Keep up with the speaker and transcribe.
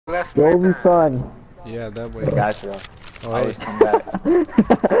ask me. Jovi son. Yeah, that way. I got you. Oh, Always hey. come back.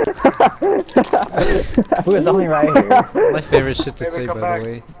 Who is only right here? My favorite shit to Baby, say, come by back. the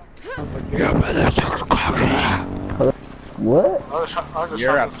way. What?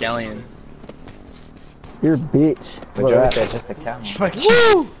 You're a scallion. You're a bitch. But What Joey that? said just a cow.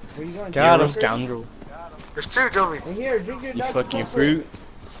 Woo! Where you going? Got You're a him. scoundrel. There's two, Joey. In here, drink your You Dr. fucking Pepper. fruit.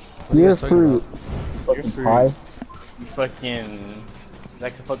 You're guys talking fruit. You're Fucking fruit. pie. You fucking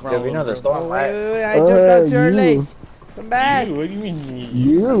like to fuck around. Yeah, with the Oh, storm, wait, right? I jumped out too early. you. Come back. What do you mean?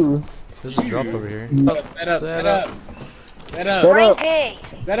 You. There's a drop over here. Set up, Set set up. up. Set up. Shut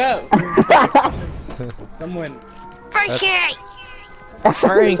up. Set up. Someone. Frankie! Some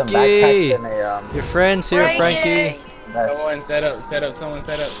Frankie! backpacks and a, Your friend's here, Frankie. that's someone set up, set up, someone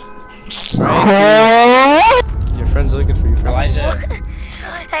set up. Frankie. Your friend's looking for you, Frankie. Elijah.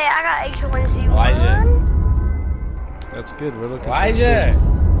 Hey, I got H1Z1. Elijah. That's good. We're looking Elijah.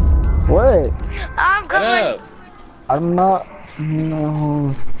 What? I'm Set coming. up. I'm not.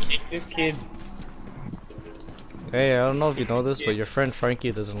 No. Kick this kid. for you. Hey, I don't know if you know this, but your friend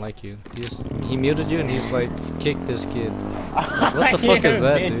Frankie doesn't like you. He muted you and he's like, kick this kid. What the fuck is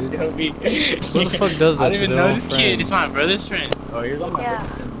that, dude? Who the fuck does I that don't to even their know own this friend? kid. It's my brother's friend. Oh, you're my Yeah.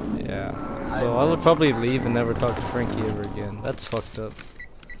 brother's friend. Yeah. So I would probably leave and never talk to Frankie ever again. That's fucked up.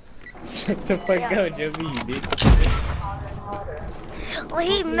 Shut the fuck up, Joby, you bitch. Well,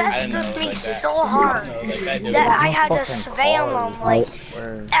 he I messed didn't know with it me like that. so hard I didn't know it like that, Joby. that I had to Fucking spam him. Like,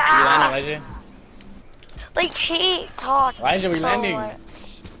 Word. ah. You landing, Elijah? like he talked Elijah, we so landing. much.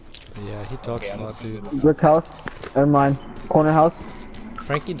 Yeah, he talks a lot, dude. Brick house. Or mine. Corner house.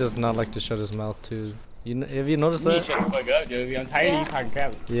 Frankie does not like to shut his mouth, too. Have you noticed You that? shut the fuck up, Joby. I'm tired of you talking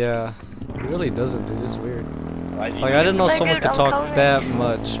crap. Yeah. He really doesn't, dude. It's weird. Elijah, Like, I didn't know Like, someone dude, could I'm talk coming. that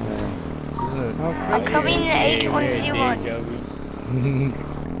much, man. Isn't it? I'm coming to H1Z1.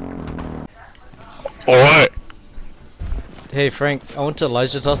 What? Hey, Frank, I went to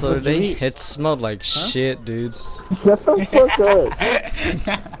Elijah's house the other day. It smelled like shit, dude. Shut the fuck up.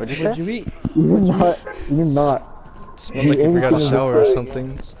 What'd you What'd say? you eat? You're not. You're not. It smelled like you forgot a shower or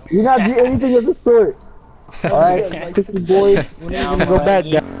something. You're not doing anything of the sort. Alright, cookie boy. When are you gonna go back?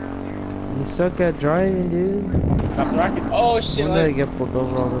 You suck at driving, dude. Stop the rocket. Oh shit. One day I get pulled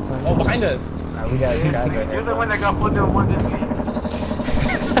over all the time. Oh, behind us. We got guys right You're there. the one that got pulled over more than me.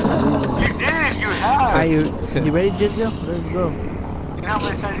 You did, you have. Are you ready, Giselle? Let's go. You know how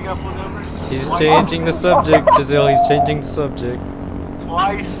many times you got pulled over? He's changing the subject, Giselle. He's changing the subject.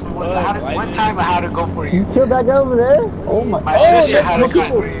 Twice. One time I had to go for You you. killed that guy over there? Oh my My Oh, sister that's had to cool. go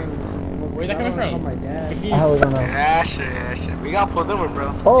for you. Where's that coming Oh from? my god. I hell don't know. Yeah, shit. We got pulled over,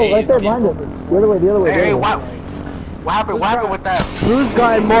 bro. Oh, Hey, right there hey. behind us. The other way, the other way. Hey, the other way. what happened? What happened with that? Who's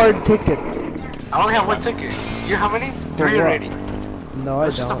got more tickets? I only have one ticket. You how many? For 3 what? already. No, I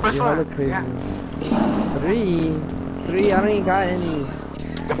This is the don't. first You're hella one. crazy. Yeah. Three. I don't even got any.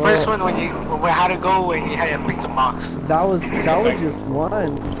 The first one when we had to go when you had to beat the box. That was just one.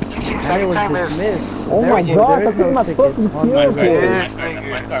 And it Second was time is dismissed. Oh my There- god, there that's is no my tickets fucking on my kill. Yes,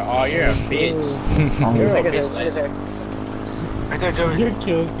 My scar. Oh, you're a bitch. You're a bitch. Elijah. right there, Joey. Your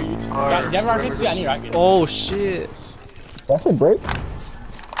kills, dude. Yeah, you have rockets? Yeah, I need rockets. Oh, shit. That's a break?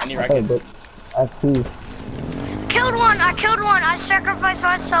 I need That's a rockets. break. That's two. Killed one. I killed one. I sacrificed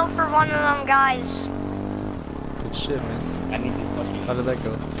myself for one of them guys. Good shit, man. I need this fucking. How did that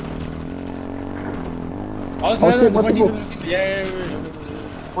go? Oh, Oh, shit, what the fuck? Yeah.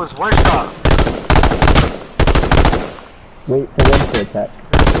 Was one shot. Wait for them to attack.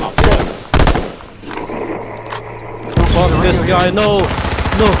 Fuck this guy, no!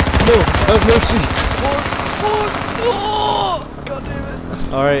 No, have mercy!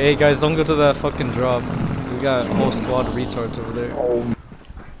 Alright, hey guys, don't go to that fucking drop. We got a whole squad of retards over there.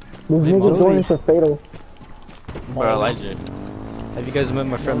 This Hey, nigga Molly. going for fatal. Bro, Elijah. Have you guys met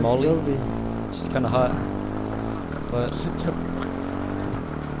my friend Molly? Jovi. She's kinda hot. But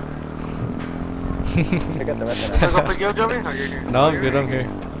Check out the rest of Wanna that. go pick you up, Joey? No, you're here. no, I'm good, I'm here.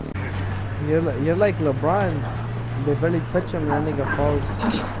 You're like LeBron. They barely touch him and that nigga falls.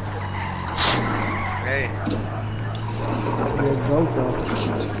 Hey. You're a joke though.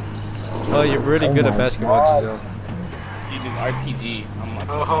 Oh, you're really Oh good my at basketball, God. Giselle. He did RPG. I'm like,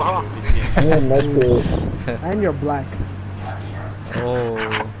 Oh, ho, ho. Yeah, that's good. And you're black. Oh.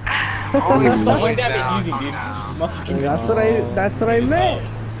 Only the one boys that down. been using, dude. Motherfucking That's what I meant.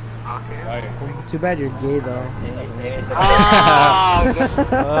 Okay. Too bad you're gay though. Ah,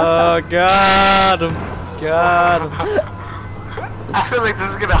 Oh, got him. Got him. I feel like this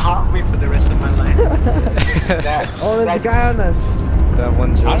is gonna haunt me for the rest of my life. Oh, there's a guy on us. That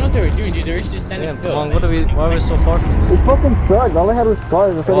one I don't know joke. what they were doing, dude. They were just standing Damn, still. Long, what are we? Why are we so far from It this? fucking sucked. All I had was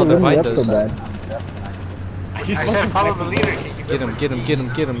scars. That's why Oh, they they're lit me behind up so us. bad. I I just said fucking follow the sniped leader. them. Can you Get him, get him, get him,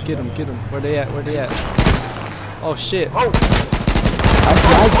 get him, get him, get him. Where they at? Where they at? Oh shit. Oh, I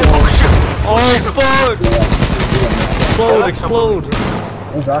tried to. Oh fuck! Explode, explode!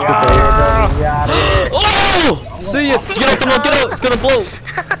 It's rocket there. Yeah. Oh! See it! Get out, come on, get out! It's gonna blow!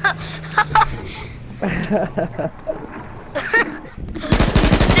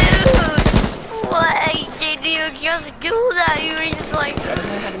 Dude, why did you just do that? You were just like,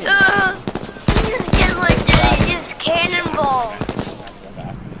 you just get like this cannonball.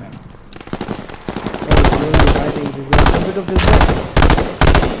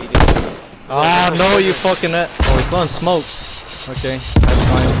 Ah, no, you fucking Oh, he's blowing smokes. Okay, that's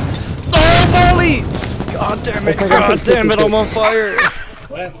fine. Oh, Molly! God damn it, god damn it, I'm on fire!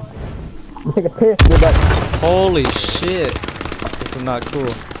 What? Take a piss with that. Holy shit. This is not cool.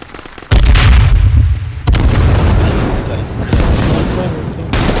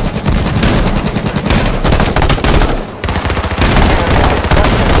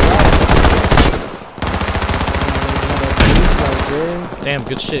 Damn,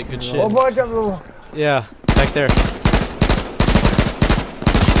 good shit, good shit. Yeah, back there.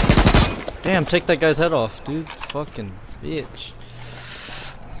 Damn, take that guy's head off, dude. Fucking bitch.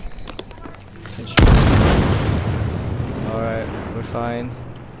 Alright, we're fine.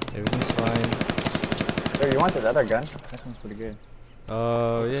 Everything's fine. Sir, you want this other gun? That one's pretty good.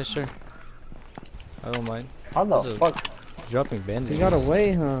 Yeah, sure. I don't mind. How the This is fuck? dropping bandages. You got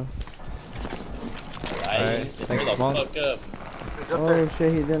away, huh? Alright, thanks, Hold the Long. fuck up. he's up Oh there.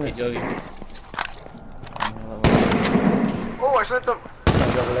 shit, he Hey, didn't. Joey. Oh, I shot them.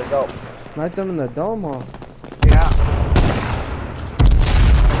 Let's go. Sniped him in the dome, huh? Yeah.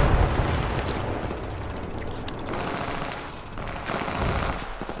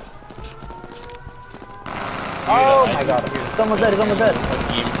 Oh my god. Someone's dead, someone's dead.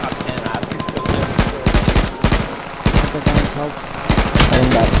 Game top 10. I think I need help.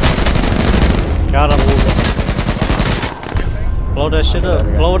 Got him. Blow that shit up.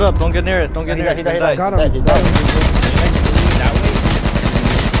 Blow it up. Don't get near it. Don't get near it. You're gonna die. Got him. He's Got dead. him.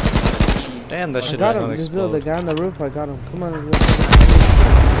 Damn, that I shit got is him. gonna This is the explode. guy on the roof. I got him. Come on.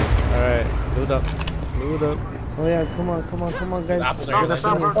 Alright, loot up. Loot up. Oh yeah, come on, come on, come on, guys. Stop,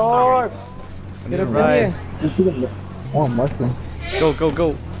 stop, Oh, Get up in Right. here. You see the mushroom. Go, go,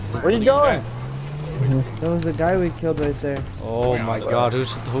 go. where you going? That was the guy we killed right there. Oh my god,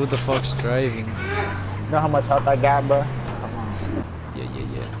 who the fuck's driving? You know how much health I got, bro? Yeah, yeah,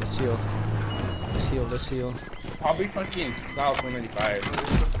 yeah. Let's heal. Let's heal, let's heal. Probably fucking South 195.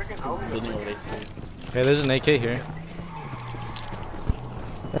 Building over there. Hey, there's an AK here.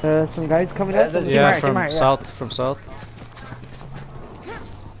 Some guys coming up. Yeah, Yeah, right, from right, yeah. south, from south.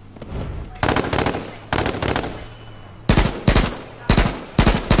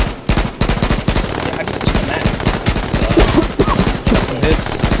 How do you push the map? Got some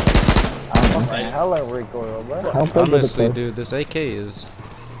hits. I don't know what the hell are we going, bro? How big is Honestly, it? dude, this AK is...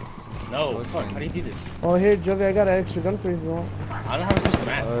 No, fuck, how do you do this? Oh, here, Jovi, I got an extra gun for you if you want. I don't know how to switch the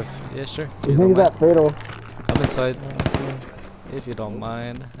map. Yeah, sure. You You don't think mind. that fatal? I'm inside. If you don't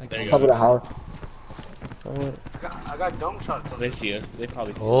mind. I There can... you Top of the house. Oh, wait. I got dome shots on They see us. They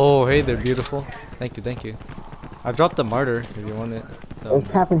probably see us. Oh, hey, they're beautiful. Thank you, thank you. I dropped the martyr if you want it. It's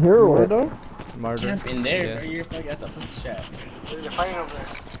capping here or what? Murder? Martyr. Camp in there, Yeah. bro. You're fucking at the pussy shack. They're fighting over there.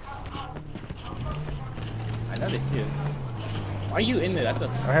 I know they see us. Why are you in there? That's a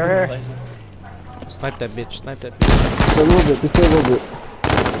here. pleasure. Snipe that bitch, snipe that bitch. Just a little bit, just a little bit.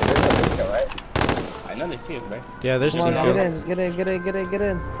 I know they see us, bro. Yeah, there's Come team on, kill. get in, get in, get in, get in, get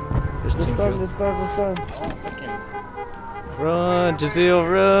in. There's The team storm, kill. the storm, the storm. Oh, fucking. Run, Jazeel,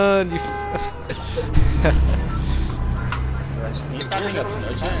 run! You Can you stop being a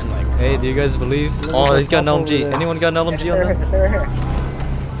Pinocha and like. Hey, do you guys believe? Oh, he's got an Over LMG. there. Anyone got an LMG on them? Stay right here.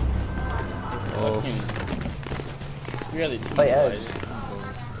 Oh. Fucking really team Play edge. pleasure.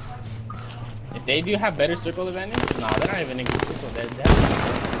 If they do have better circle advantage, nah, they're not even in good circle.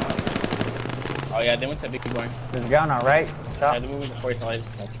 Oh yeah, they went to big barn. There's a gun on right. Yeah, Stop. they're moving to 40 side.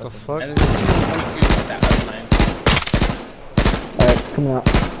 The fuck? And then there's a team 22 at that other line. Alright, coming out.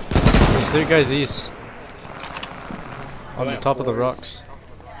 There's 3 guys east. On the went top of the forward. rocks.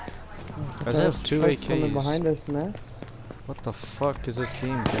 Guys, I have 2 Strike's coming AKs. behind us, man. What the fuck is this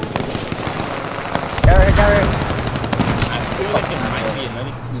game, dude? Carry, carry. I feel like it might be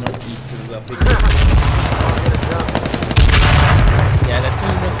another team northeast because of the big. Yeah, that team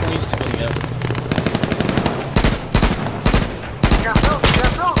 120 is splitting up. Careful,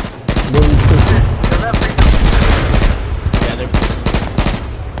 careful. Where you pushing? They're left. Yeah, they're pushing.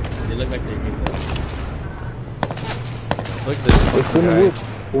 In the guy. woods.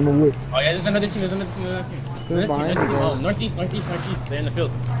 In the woods. Oh yeah, there's another team. There's another team. Another team. Another team. behind Another team. you, Oh, northeast. They're in the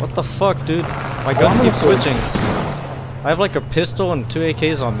field. What the fuck, dude? My guns keep switching. I have like a pistol and 2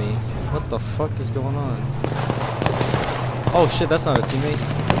 AKs on me. What the fuck is going on? Oh shit, that's not a teammate.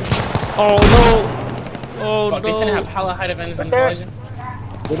 Oh no! Oh Fuck, they finna have no! hella height advantage on the collision.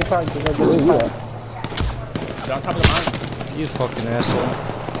 Get the car, get the car. They're on top of the mountain. You fucking asshole.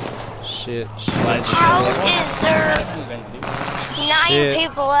 Shit, Like, shit, How shit. is there 9 Shit.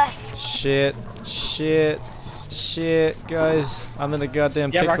 people left? Shit, guys. I'm in a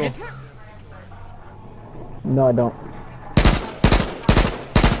goddamn Yeah, pickle. Rocket. No, I don't.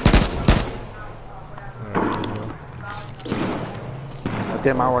 It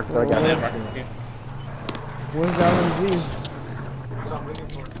did my work, though. I got Yeah, 16. Rocket, too. Where's LMG?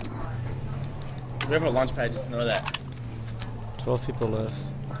 We have a launch pad, just know that. 12 people left.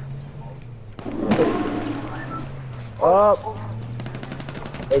 Up.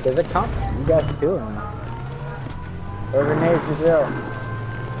 Hey, does it count? You guys too. Or grenades to zero.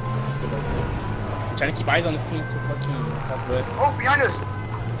 I'm trying to keep eyes on the team to fucking southwest. Oh, behind us!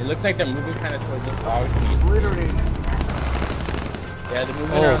 It looks like they're moving kind of towards this fog. Literally. Yeah, they're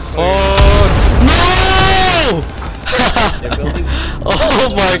moving Oh around. fuck! They're building. Oh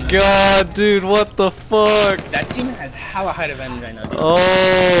my god, dude, what the fuck? That team has hella height advantage right now, dude.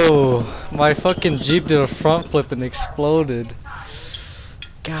 Oh, my fucking Jeep did a front flip and exploded.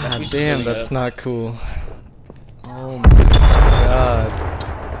 God damn, that's not cool. Oh my god.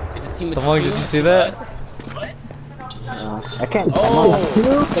 It's a team with Damong, two did you see that? I can't. Oh!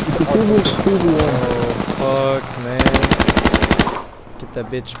 Oh fuck, man. Get that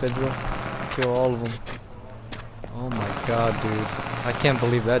bitch, Pedro. Kill all of them. Oh my god, dude. I can't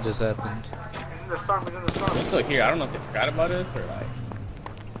believe that just happened. In the storm, in the storm. They're still here. I don't know if they forgot about us or like.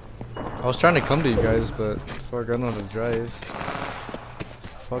 I was trying to come to you guys, but fuck, I don't know how to drive.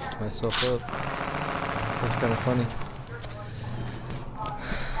 Fucked myself up. That's kind of funny.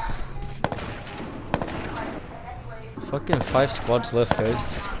 Fucking 5 squads left,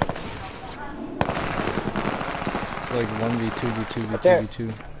 guys. It's like 1v2, v2, v2,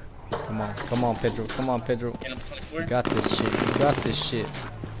 v2. Come on, Pedro. Come on, Pedro. And I'm 24. You got this shit. You got this shit.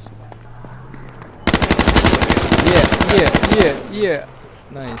 Yeah.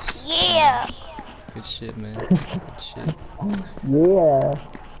 Nice. Yeah. Good shit, man. Good shit. Yeah. Oh,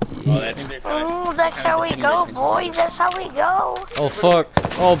 I think they're kind Ooh, that's how we go, boys. That's how we go. Oh fuck!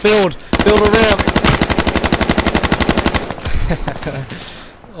 Oh, build a ramp.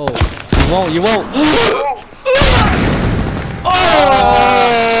 Oh, you won't.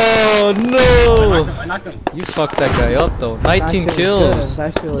 Oh no! I knocked him. You fucked that guy up though. 19 kills.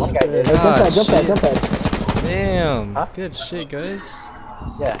 That shit was Okay, good. yeah. God, Jump shit. pad. Damn. Huh? Good shit, guys.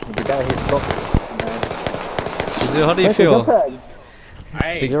 Yeah, the guy he's broken. Zero, how do you feel?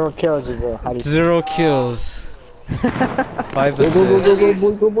 Alright. 0 kills is a. How do you 0 kills. 5 Go, assists.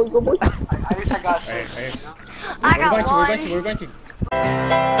 boy, go, boy. At least I got Alright, 6. alright. I got one. We're going to.